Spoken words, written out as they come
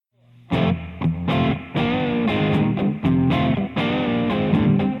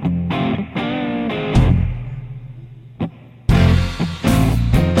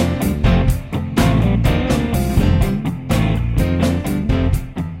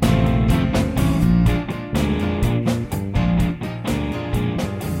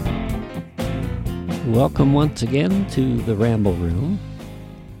Welcome once again to the Ramble Room.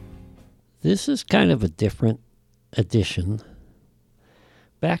 This is kind of a different edition.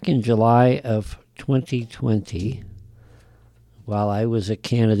 Back in July of 2020, while I was a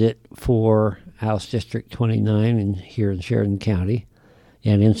candidate for House District 29 here in Sheridan County,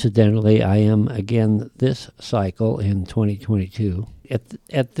 and incidentally, I am again this cycle in 2022.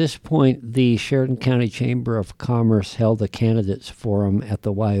 At this point, the Sheridan County Chamber of Commerce held a candidates forum at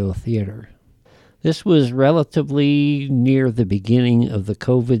the YO Theater. This was relatively near the beginning of the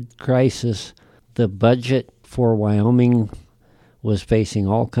COVID crisis. The budget for Wyoming was facing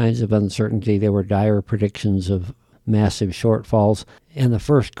all kinds of uncertainty. There were dire predictions of massive shortfalls. And the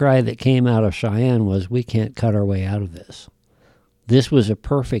first cry that came out of Cheyenne was, we can't cut our way out of this. This was a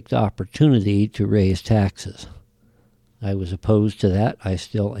perfect opportunity to raise taxes. I was opposed to that. I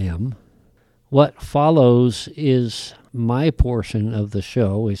still am. What follows is my portion of the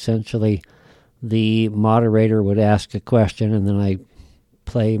show. Essentially, the moderator would ask a question, and then I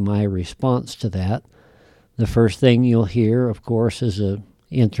play my response to that. The first thing you'll hear, of course, is an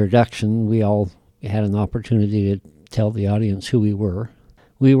introduction. We all had an opportunity to tell the audience who we were.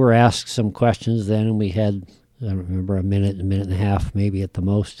 We were asked some questions then, and we had, I don't remember, a minute and a half, maybe at the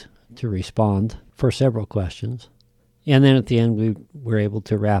most, to respond for several questions. And then at the end, we were able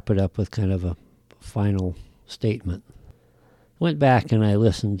to wrap it up with kind of a final statement. Went back and I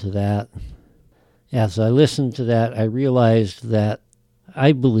listened to that. As I listened to that, I realized that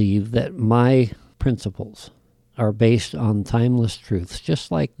I believe that my principles are based on timeless truths, just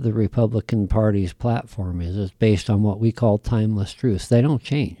like the Republican Party's platform is. It's based on what we call timeless truths. They don't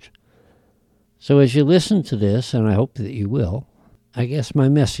change. So as you listen to this, and I hope that you will, I guess my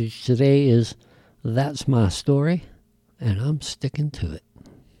message today is, that's my story, and I'm sticking to it.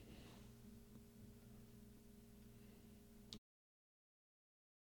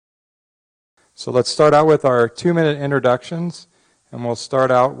 So let's start out with our 2-minute introductions, and we'll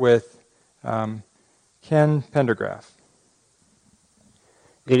start out with Ken Pendergraph.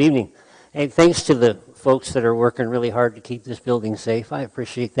 Good evening. Hey, thanks to the folks that are working really hard to keep this building safe. I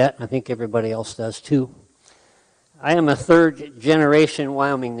appreciate that. I think everybody else does too. I am a third-generation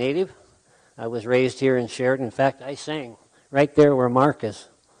Wyoming native. I was raised here in Sheridan. In fact, I sang right there where Mark is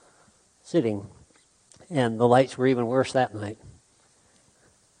sitting, and the lights were even worse that night.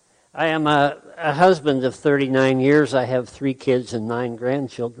 I am a husband of 39 years. I have 3 kids and 9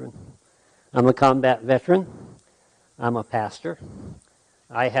 grandchildren. I'm a combat veteran. I'm a pastor.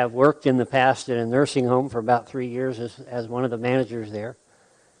 I have worked in the past in a nursing home for about 3 years as one of the managers there.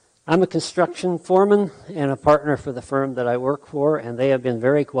 I'm a construction foreman and a partner for the firm that I work for, and they have been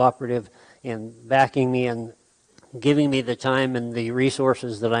very cooperative in backing me and giving me the time and the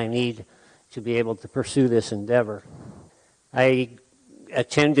resources that I need to be able to pursue this endeavor. I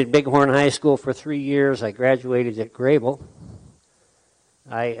attended Bighorn High School for 3 years. I graduated at Grable.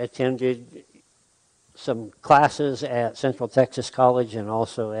 I attended some classes at Central Texas College and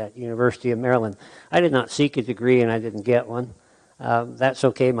also at University of Maryland. I did not seek a degree and I didn't get one. That's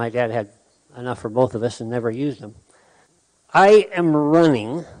okay. My dad had enough for both of us and never used them. I am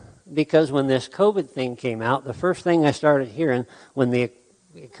running because when this COVID thing came out, the first thing I started hearing when the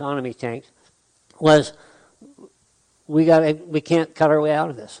economy tanked was, we can't cut our way out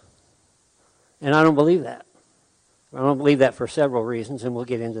of this. And I don't believe that. I don't believe that for several reasons, and we'll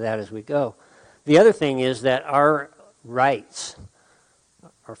get into that as we go. The other thing is that our rights,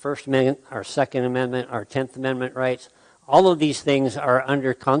 our First Amendment, our Second Amendment, our 10th Amendment rights, all of these things are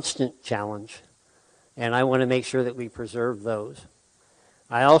under constant challenge, and I want to make sure that we preserve those.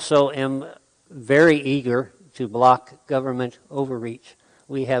 I also am very eager to block government overreach.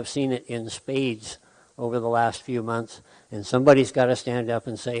 We have seen it in spades over the last few months, and somebody's got to stand up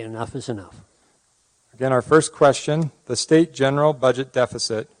and say enough is enough. Again, our first question, the state general budget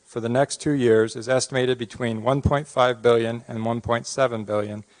deficit for the next 2 years is estimated between $1.5 billion and $1.7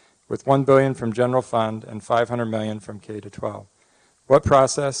 billion, with $1 billion from general fund and $500 million from K-12. What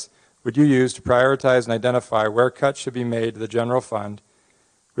process would you use to prioritize and identify where cuts should be made to the general fund?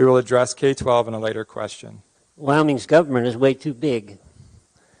 We will address K-12 in a later question. Wyoming's government is way too big.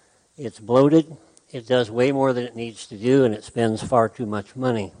 It's bloated. It does way more than it needs to do, and it spends far too much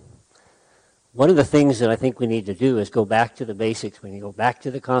money. One of the things that I think we need to do is go back to the basics. We need to go back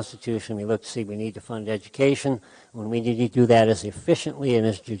to the Constitution. We look to see we need to fund education, and we need to do that as efficiently and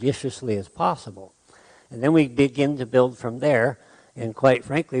as judiciously as possible. And then we begin to build from there, and quite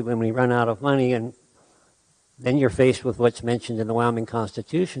frankly, when we run out of money, and then you're faced with what's mentioned in the Wyoming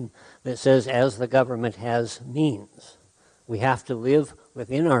Constitution that says, as the government has means. We have to live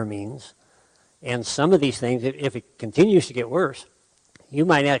within our means. And some of these things, if it continues to get worse, You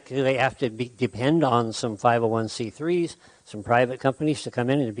might actually have to depend on some 501c3s, some private companies to come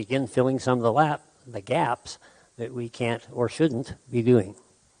in and begin filling some of the gaps that we can't or shouldn't be doing.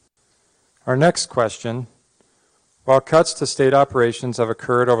 Our next question: while cuts to state operations have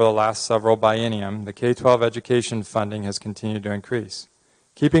occurred over the last several biennium, the K-12 education funding has continued to increase.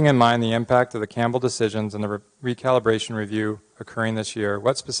 Keeping in mind the impact of the Campbell decisions and the recalibration review occurring this year,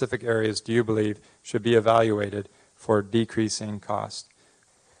 what specific areas do you believe should be evaluated for decreasing cost?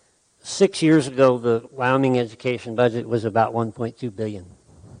 6 years ago, the Wyoming education budget was about $1.2 billion.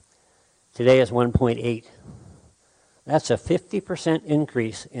 Today it's $1.8. That's a 50%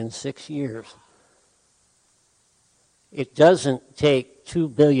 increase in 6 years. It doesn't take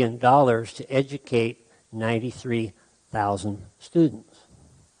 $2 billion to educate 93,000 students.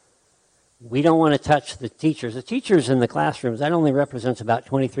 We don't want to touch the teachers. The teachers in the classrooms, that only represents about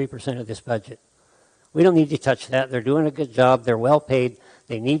 23% of this budget. We don't need to touch that. They're doing a good job. They're well paid.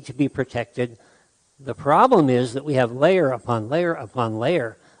 They need to be protected. The problem is that we have layer upon layer upon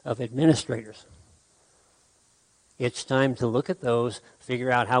layer of administrators. It's time to look at those,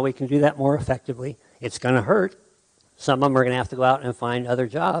 figure out how we can do that more effectively. It's going to hurt. Some of them are going to have to go out and find other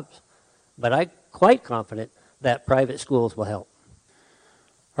jobs. But I'm quite confident that private schools will help.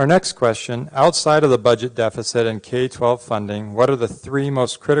 Our next question: outside of the budget deficit and K-12 funding, what are the 3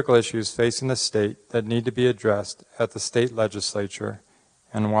 most critical issues facing the state that need to be addressed at the state legislature,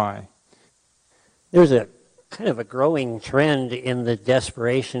 and why? There's a kind of a growing trend in the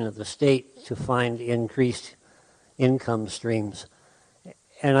desperation of the state to find increased income streams.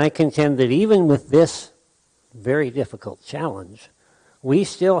 And I contend that even with this very difficult challenge, we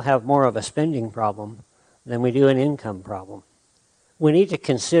still have more of a spending problem than we do an income problem. We need to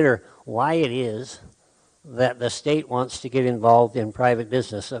consider why it is that the state wants to get involved in private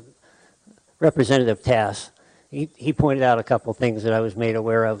business. Representative Tass, he pointed out a couple things that I was made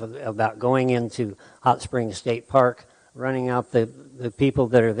aware of about going into Hot Springs State Park, running out the people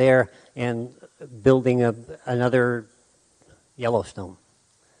that are there, and building another Yellowstone.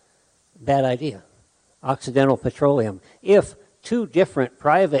 Bad idea. Occidental Petroleum. If 2 different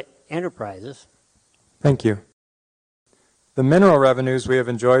private enterprises... Thank you. The mineral revenues we have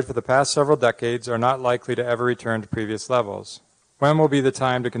enjoyed for the past several decades are not likely to ever return to previous levels. When will be the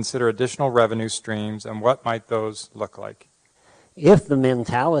time to consider additional revenue streams, and what might those look like? If the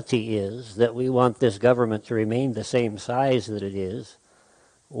mentality is that we want this government to remain the same size that it is,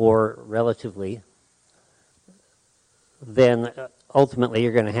 or relatively, then ultimately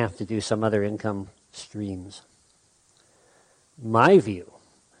you're going to have to do some other income streams. My view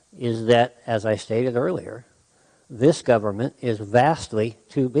is that, as I stated earlier, this government is vastly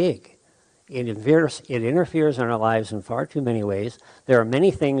too big. It interferes in our lives in far too many ways. There are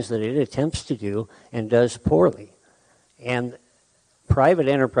many things that it attempts to do and does poorly. And private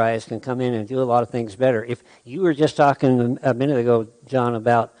enterprise can come in and do a lot of things better. If you were just talking a minute ago, John,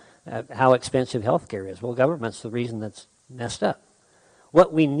 about how expensive healthcare is. Well, government's the reason that's messed up.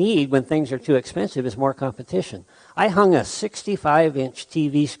 What we need when things are too expensive is more competition. I hung a 65-inch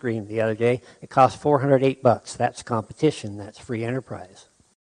TV screen the other day. It cost $408. That's competition. That's free enterprise.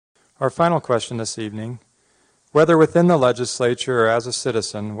 Our final question this evening: whether within the legislature or as a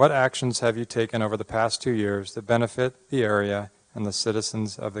citizen, what actions have you taken over the past 2 years that benefit the area and the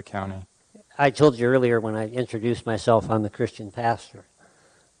citizens of the county? I told you earlier when I introduced myself, I'm a Christian pastor.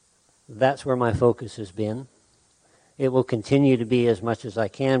 That's where my focus has been. It will continue to be as much as I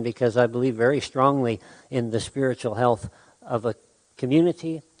can, because I believe very strongly in the spiritual health of a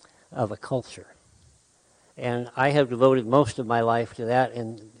community, of a culture. And I have devoted most of my life to that.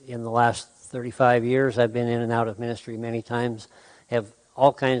 And in the last 35 years, I've been in and out of ministry many times, have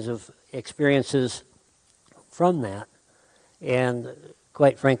all kinds of experiences from that. And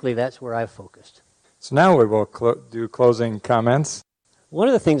quite frankly, that's where I've focused. So now we will do closing comments. One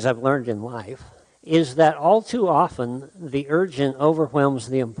of the things I've learned in life is that all too often the urgent overwhelms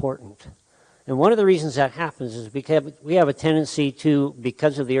the important. And one of the reasons that happens is because we have a tendency to,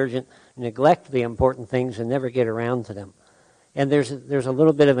 because of the urgent, neglect the important things and never get around to them. And there's a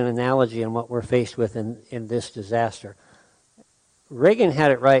little bit of an analogy in what we're faced with in this disaster. Reagan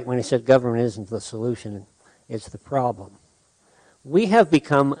had it right when he said government isn't the solution, it's the problem. We have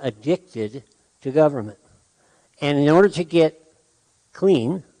become addicted to government. And in order to get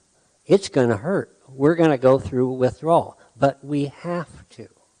clean, it's going to hurt. We're going to go through withdrawal, but we have to.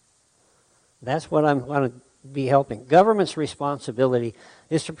 That's what I'm going to be helping. Government's responsibility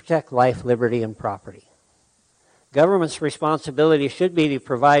is to protect life, liberty, and property. Government's responsibility should be to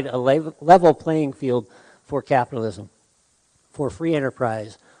provide a level playing field for capitalism, for free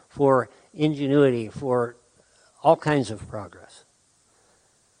enterprise, for ingenuity, for all kinds of progress.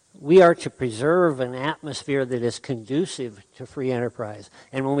 We are to preserve an atmosphere that is conducive to free enterprise.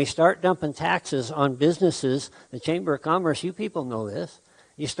 And when we start dumping taxes on businesses, the Chamber of Commerce, you people know this,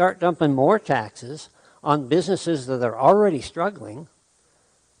 you start dumping more taxes on businesses that are already struggling,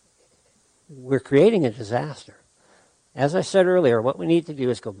 we're creating a disaster. As I said earlier, what we need to do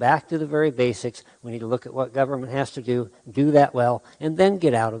is go back to the very basics. We need to look at what government has to do that well, and then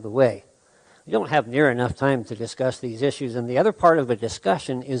get out of the way. We don't have near enough time to discuss these issues, and the other part of a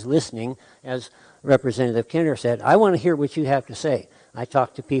discussion is listening. As Representative Kinner said, I want to hear what you have to say. I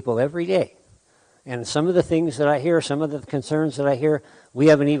talk to people every day, and some of the things that I hear, some of the concerns that I hear, we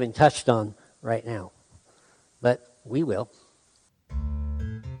haven't even touched on right now. But we will.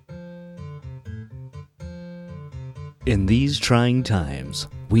 In these trying times,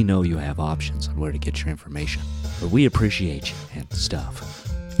 we know you have options on where to get your information, but we appreciate you and stuff.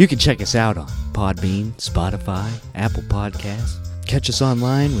 You can check us out on Podbean, Spotify, Apple Podcasts. Catch us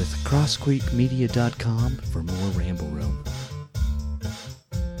online with crosscreekmedia.com for more Ramble Room.